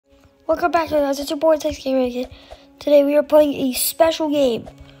Welcome back, guys. It's your boy Tex Gamer. Today we are playing a special game.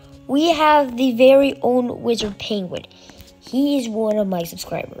 We have the very own Wizard Penguin. He is one of my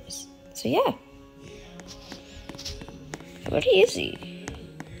subscribers. So yeah. Where is he?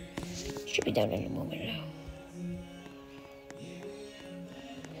 Should be down any moment now.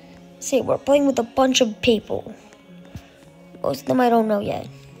 See, we're playing with a bunch of people. Most of them I don't know yet.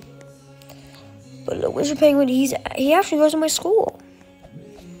 But the Wizard Penguin, he actually goes to my school.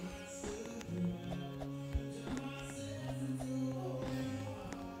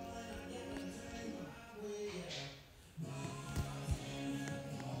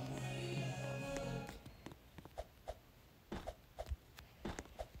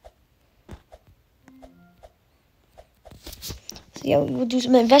 So yeah, we'll do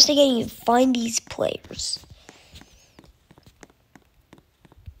some investigating and find these players.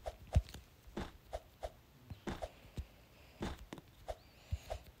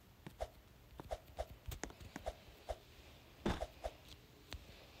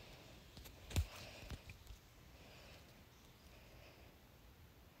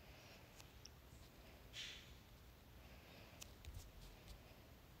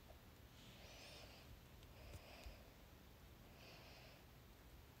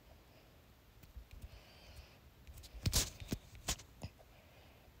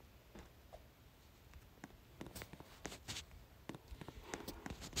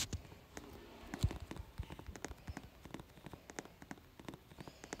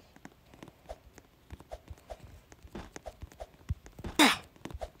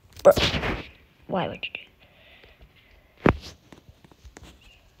 Bro, why would you do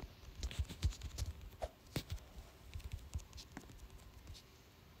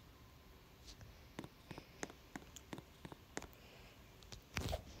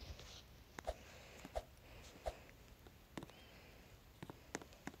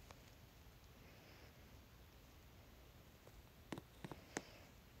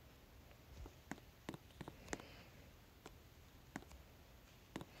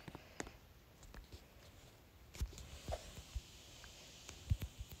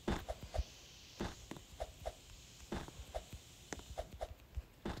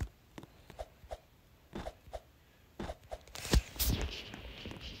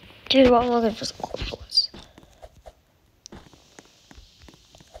Dude, I'm looking for some clothes.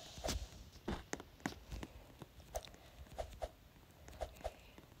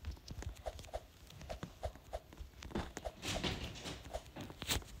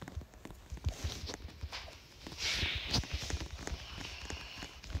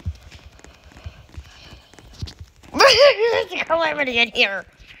 There's a calamity in here.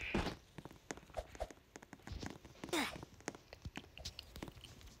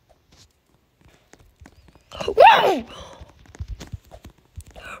 Whoa!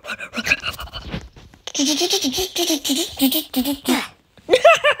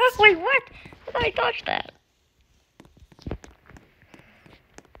 Wait, what? I thought I dodged that.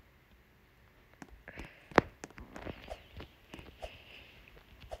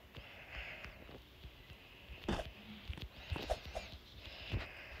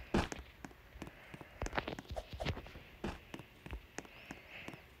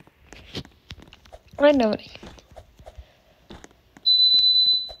 I know it.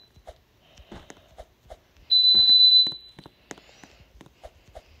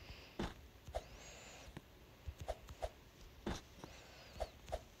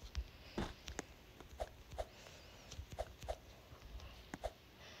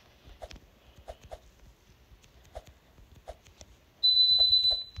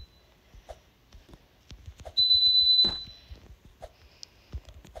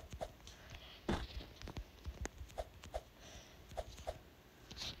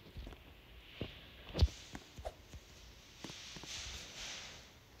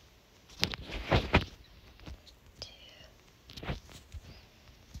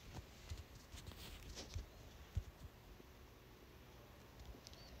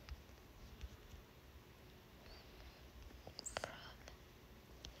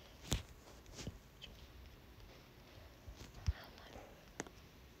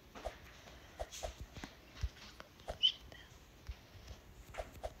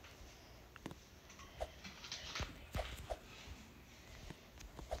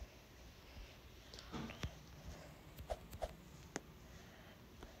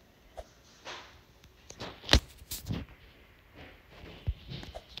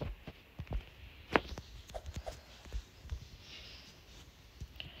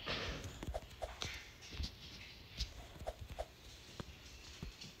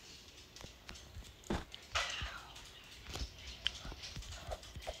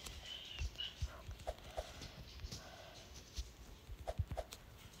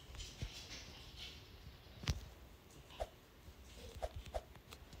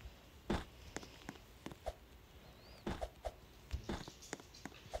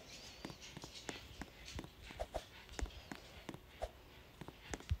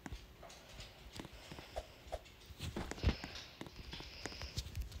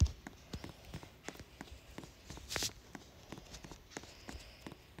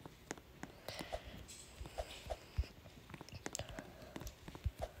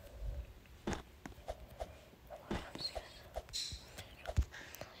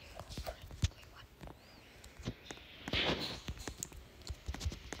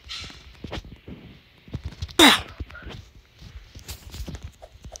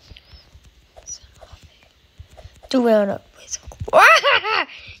 2 round up. Ah,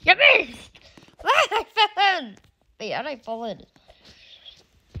 you missed! Ah, I fell in! Wait, how did I fall in?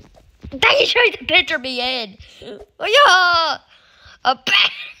 They tried to picture me in! Oh, yeah! A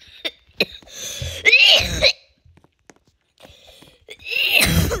bat!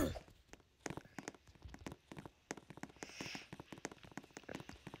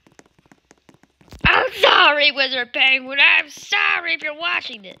 I'm sorry, Wizard Penguin. I'm sorry if you're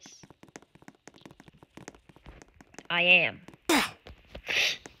watching this. I am.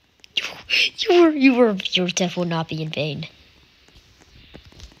 Your death will not be in vain.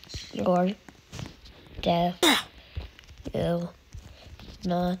 Your death will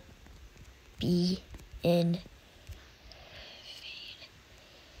not be in vain.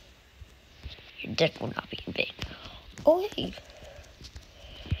 Your death will not be in vain. Oh, hey.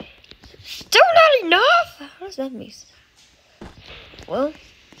 Still not enough? How does that make sense? Well,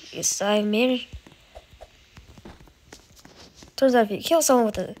 yes, I managed. Turns out if you kill someone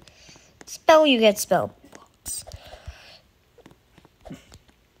with a spell, you get spell blocks.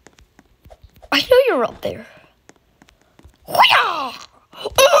 I know you're up there. Oh,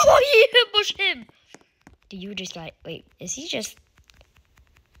 you ambushed him! Did you just got... Wait, is he just...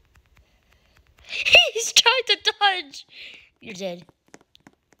 He's trying to dodge! You're dead.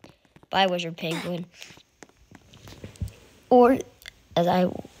 Bye, Wizard Penguin. Or, as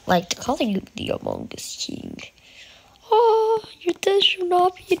I like to call you, the Among Us King. Oh, your death shall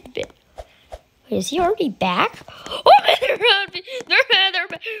not be in vain. Wait, is he already back? Oh man, they're around me! They're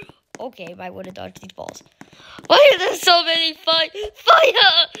back! Okay, I would have dodged these balls. Why are there so many fire?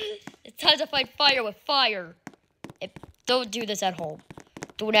 It's time to fight fire with fire. Don't do this at home.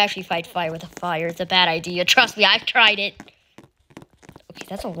 Don't actually fight fire with a fire. It's a bad idea. Trust me, I've tried it. Okay,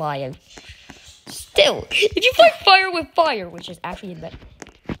 that's a lie. Still, if you fight fire with fire, which is actually in that.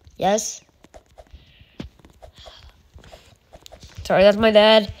 Yes. Sorry, that's my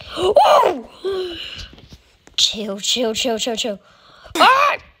dad. Oh! Chill.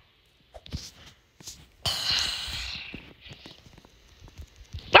 Ah!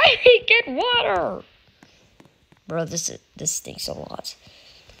 I can't get water. Bro, this stinks a lot.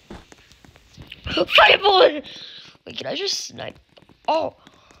 Fireball! Wait, can I just snipe? Oh!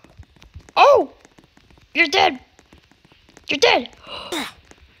 You're dead!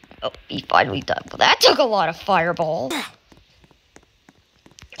 Oh, he finally died. Well, that took a lot of fireball.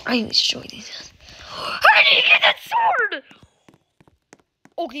 I need to show you these. How did you get that sword?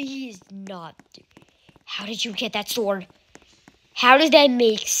 Okay, he is not. How did you get that sword? How does that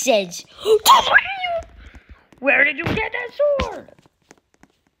make sense? Where did you get that sword?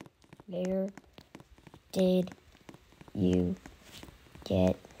 Where did you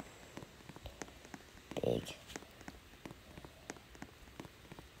get big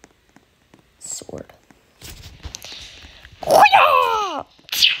sword? Oh, yeah!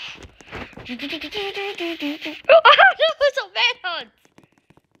 It's a manhunt!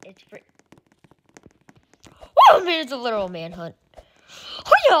 It's free. Oh man, it's a literal manhunt.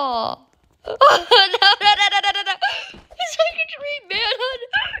 Oh yeah! No. It's like a dream manhunt.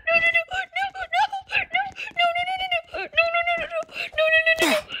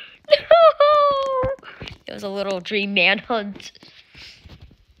 No. It was a little dream manhunt.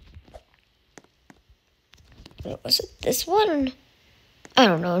 Wait, was it this one? I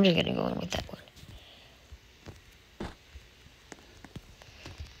don't know. I'm just gonna go on with that one.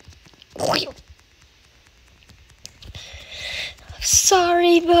 I'm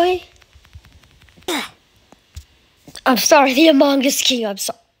sorry, boy. I'm sorry, the Among Us King. I'm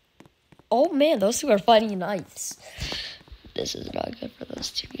sorry. Oh man, those two are fighting knives. This is not good for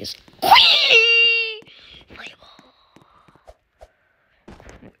those two.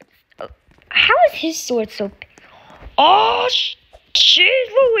 How is his sword so big? Oh, jeez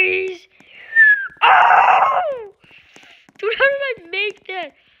Louise. Oh! Dude, how did I make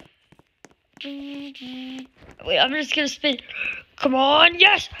that? Wait, I'm just gonna spin. Come on,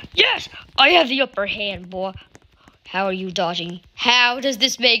 yes! I have the upper hand, boy. How are you dodging? How does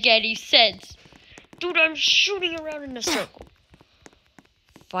this make any sense? Dude, I'm shooting around in a circle.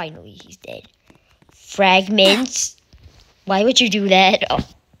 Finally, he's dead. Fragments? Why would you do that? Oh.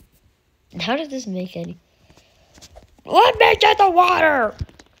 How does this make any... Let me get the water!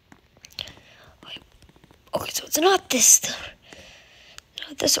 Okay, so it's not this stuff.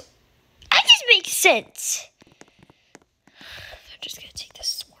 Not this one. That just makes sense. I'm just gonna take this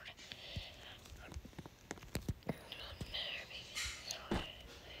sword.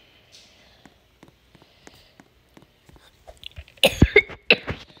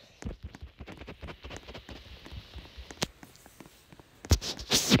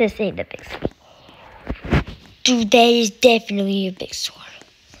 This ain't the big sword. Dude, that is definitely a big sword.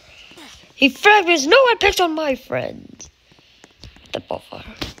 He fragments. No one picks on my friend. The buffer.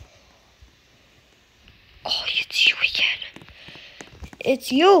 Oh, it's you again. It's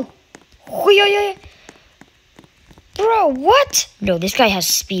you. Oh, yeah. Bro, what? No, this guy has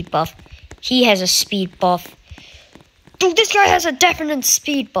speed buff. He has a speed buff. Dude, this guy has a definite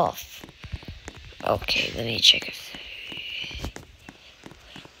speed buff. Okay, let me check if...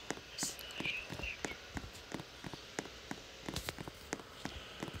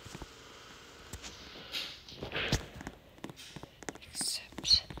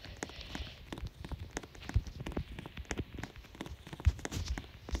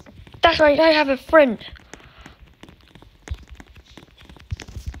 That's right, I have a friend.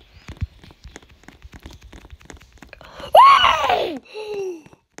 Oh!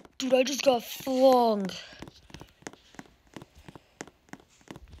 Dude, I just got flung.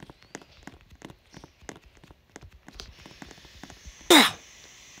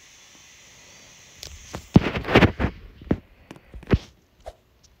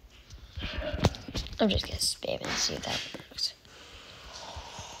 I'm just gonna spam it and see if that works.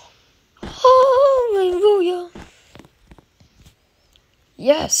 Hallelujah.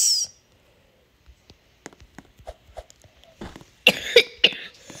 Yes.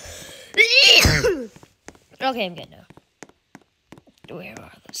 Okay, I'm good now. Where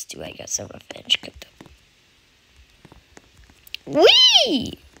are those two? I got some revenge. Get them.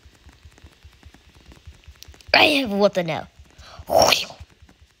 Whee! I have what the now.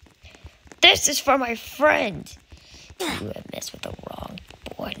 This is for my friend. You have messed with the wrong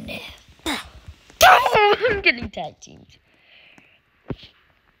boy now. I'm getting tag teamed.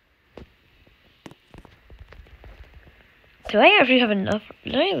 Do I actually have enough?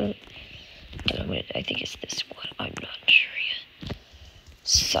 I think it's this one. I'm not sure yet.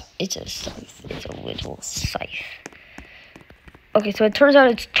 So, it's a scythe. It's a little scythe. Okay, so it turns out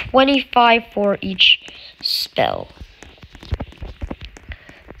it's 25 for each spell.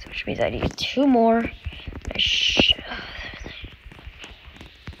 So which means I need 2 more.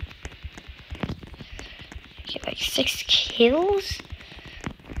 Get like 6 kills?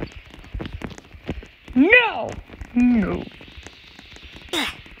 No! No.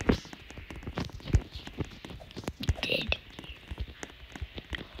 Dead.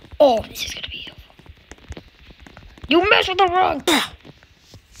 Oh, this is gonna be helpful. You messed with the wrong.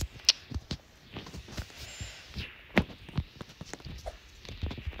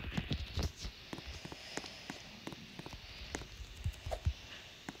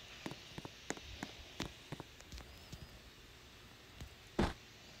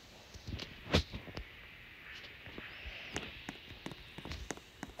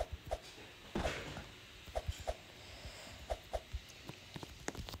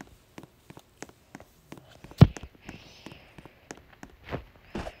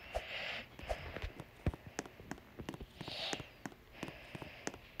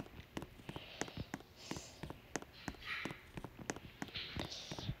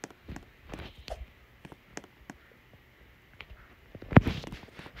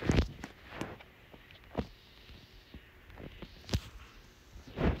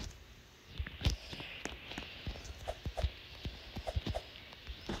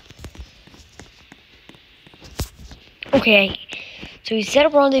 Okay, so he set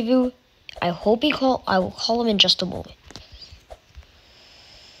up rendezvous. I will call him in just a moment.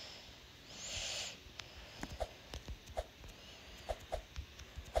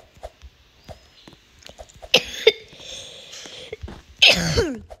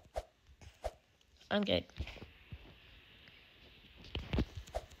 I'm good.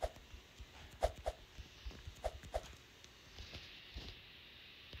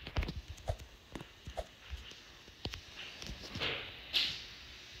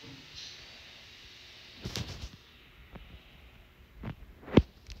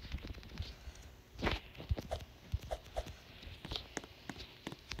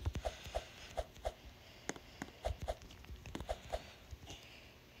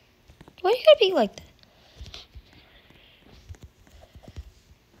 Why are you gonna be like that?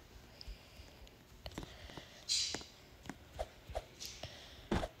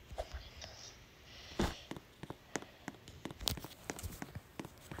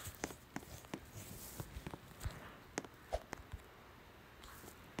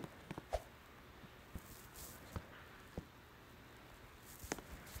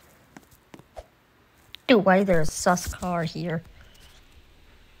 Dude, why is there a sus car here?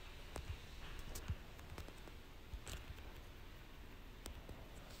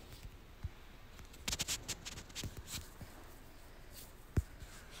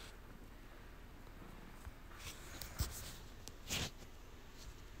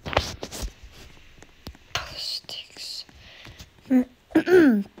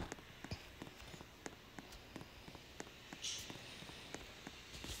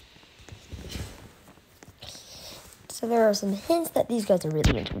 So there are some hints that these guys are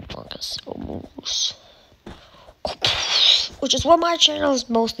really into Among Us. Which is what my channel is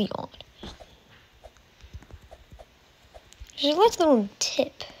mostly on. Just let's go and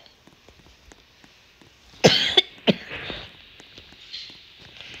tip.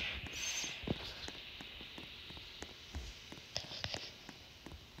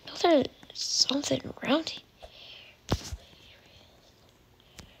 No, there's something around here.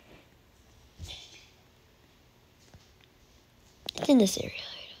 It's in this area.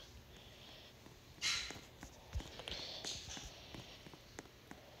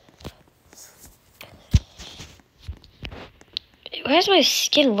 Why does my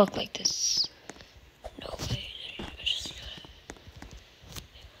skin look like this? No way.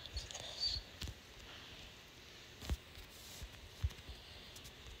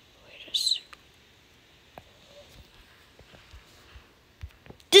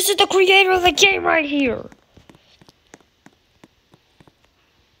 This is the creator of the game right here.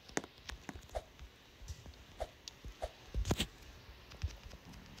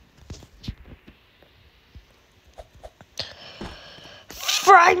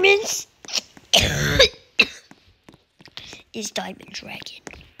 Fragments is Diamond Dragon.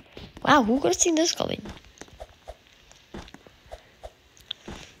 Wow, who could have seen this coming?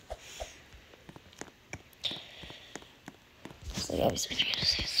 So yeah, obviously I'm gonna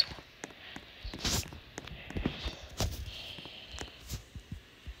say this one.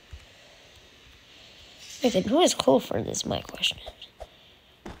 Wait, then who is Colford is my question.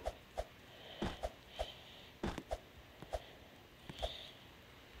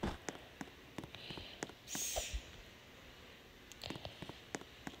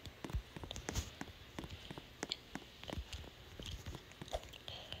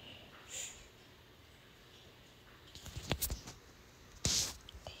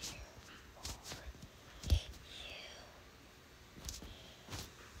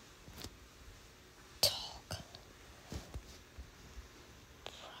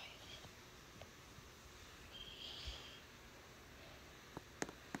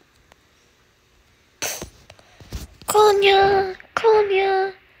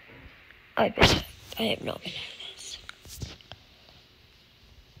 Konya. I have not been at this.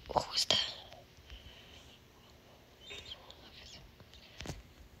 What was that?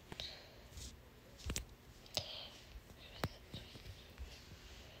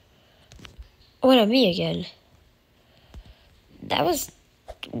 Oh, not me again. That was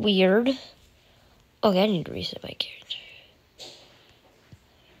weird. Okay, I need to reset my character.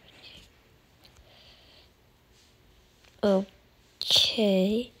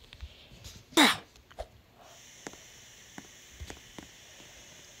 Okay.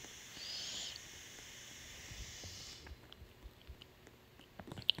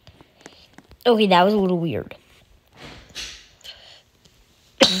 Okay, that was a little weird.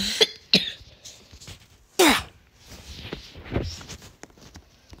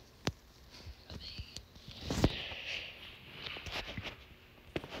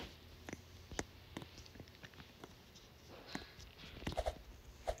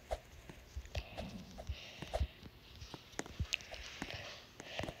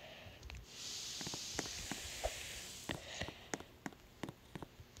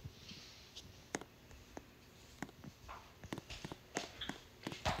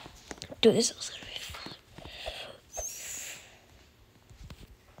 Dude, this is gonna be fun.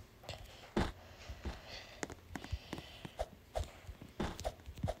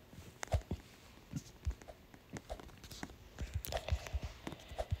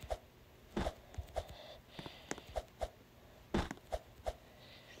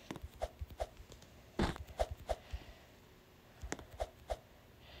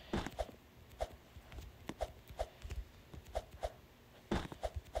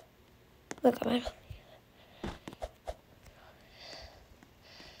 Look, I'm at.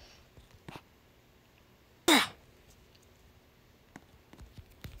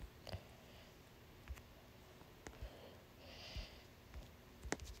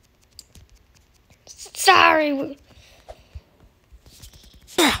 Sorry.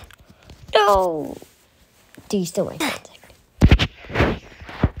 No. Do you still like that?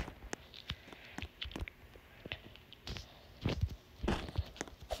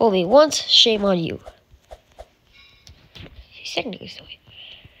 Fool me once, shame on you. He's technically still.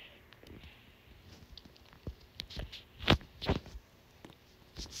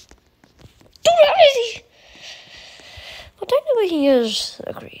 Dude, how is he? Well, technically he is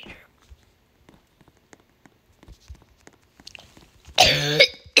a creator.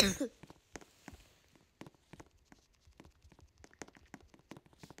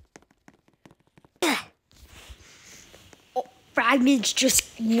 diamonds just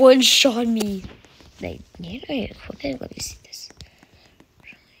one-shot me. Wait, let me see this.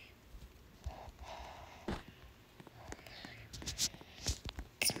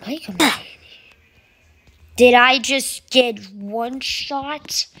 This might come in. Did I just get one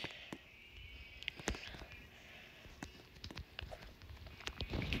shot?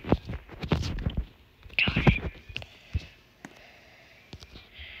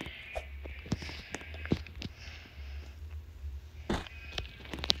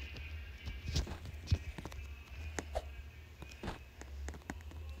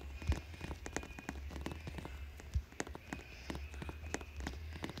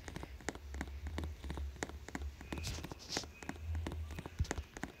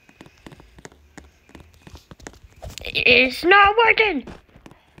 It's not working.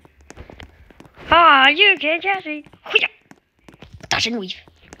 Ah, you can't catch me. Dodge and weave.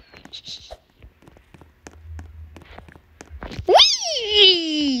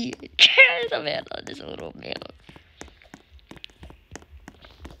 Whee! There's a man on this little man.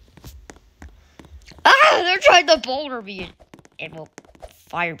 Ah, they're trying to boulder me and will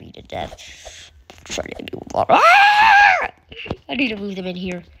fire me to death. Trying to do water. Ah! I need to move them in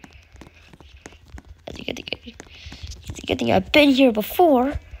here. I think it's a good thing I've been here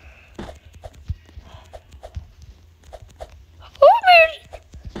before. Oh man!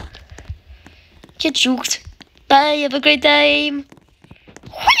 Get juked. Bye, have a great time.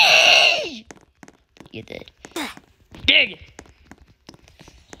 Whee! You're dead. Dead.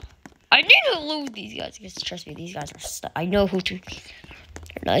 I need to lose these guys because trust me, these guys are stuck. I know who to.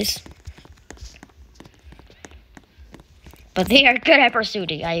 They're nice. But they are good at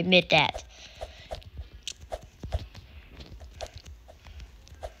pursuing, I admit that.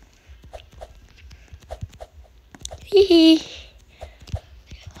 Hee hee.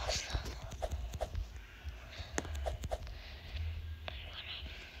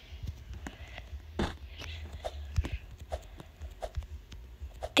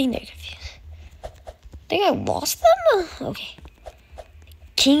 I think they're confused. I think I lost them? Okay.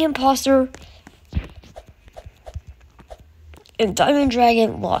 King Imposter and Diamond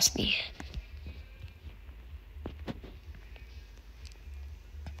Dragon lost me.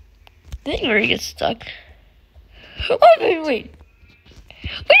 I think we're gonna get stuck. Oh, wait. Wait,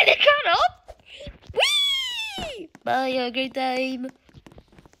 they caught up? Whee! Bye, have a great time.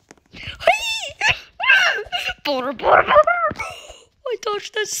 Whee! Boulder. I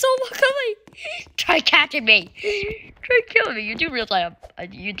dodged that so coming. Try catching me. Try killing me. You do realize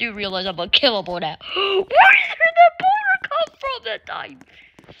I'm unkillable now. Where did that boulder come from that time?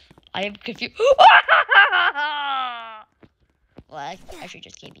 I am confused. Well, that actually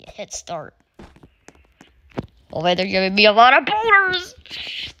just gave me a head start. Oh man, they're giving me a lot of boulders.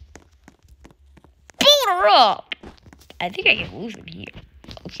 Boulder up. I think I can move him here.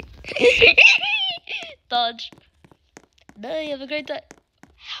 Okay. Dodge. Bye, have a great time.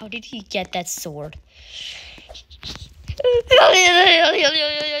 How did he get that sword? Where are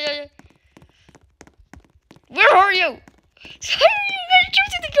you? Where are you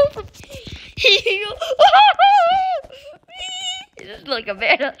choosing to go from? It's like a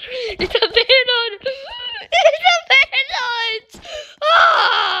man. It's a man. It's a man.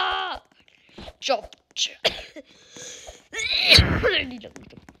 Ah! Jump. I need to leave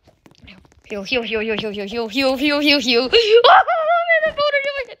them. Heal. Oh, man, the boulder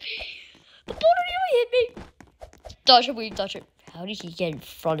nearly hit me. The boulder nearly hit me. Dodge it, weave, dodge it. How did he get in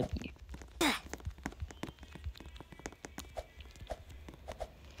front of me?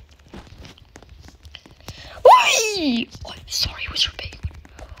 Whee! Oh, I'm sorry, Mr. Penguin.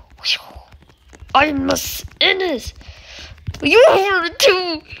 I'm a Innis. You are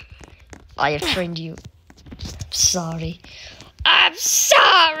too. I have trained you. I'm sorry. I'm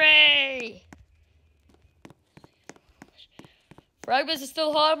sorry! Fragments is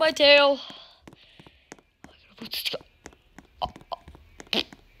still hot on my tail.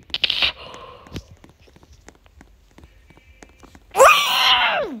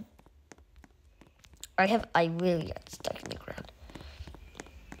 I really got stuck in the ground.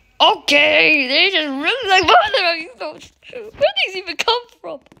 Okay, they just really like where did these even come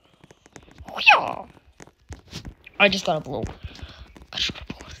from? Yeah. I just got a blow.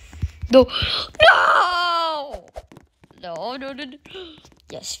 No.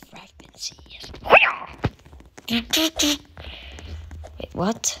 Yes, fragments. Yes. Wait,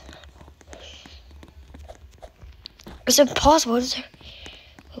 what? It's impossible. Is there?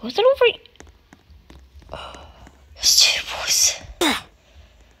 What's it over? There's two boys.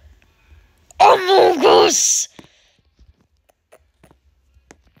 Among Us.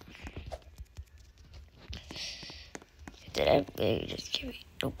 Did I just give me?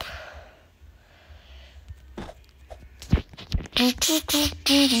 Nope.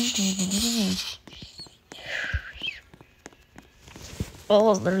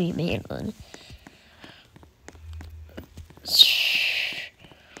 Oh, it's literally me and one.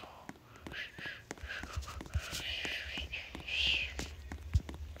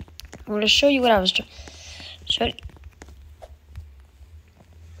 I'm gonna show you what I was showing.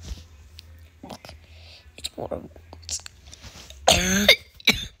 Look, it's more.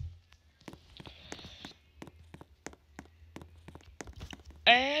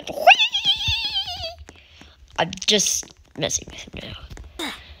 And whee! I'm just messing with him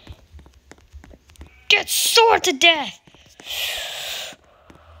now. Get soared to death!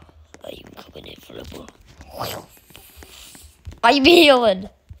 Are you coming in for the ball? I'm healing.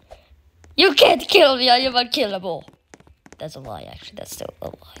 You can't kill me. I am unkillable. That's a lie, actually. That's still a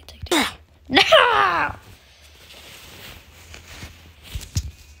lie. No!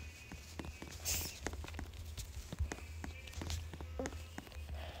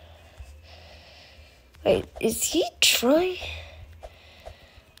 Wait, is he trying?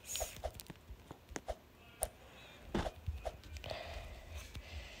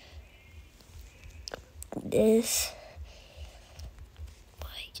 This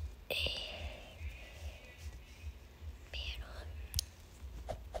like a man.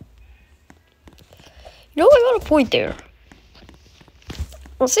 You know, I got a point there.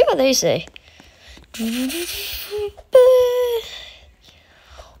 Let's see what they say.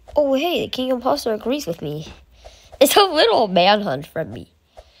 Oh, hey, the King Imposter agrees with me. It's a little manhunt from me.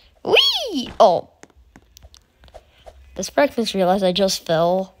 Whee! Oh. Does breakfast realize I just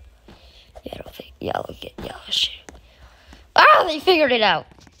fell? Yeah, I don't think. Yeah, look at. Yeah, shit. Ah, they figured it out.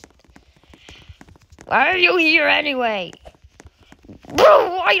 Why are you here anyway?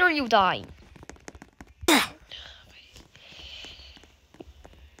 Bro, why are you dying?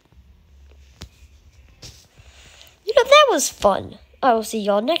 You know, that was fun. I will see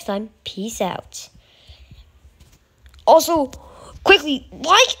y'all next time. Peace out. Also, quickly,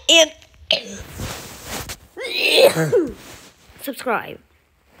 like and subscribe.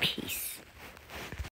 Peace.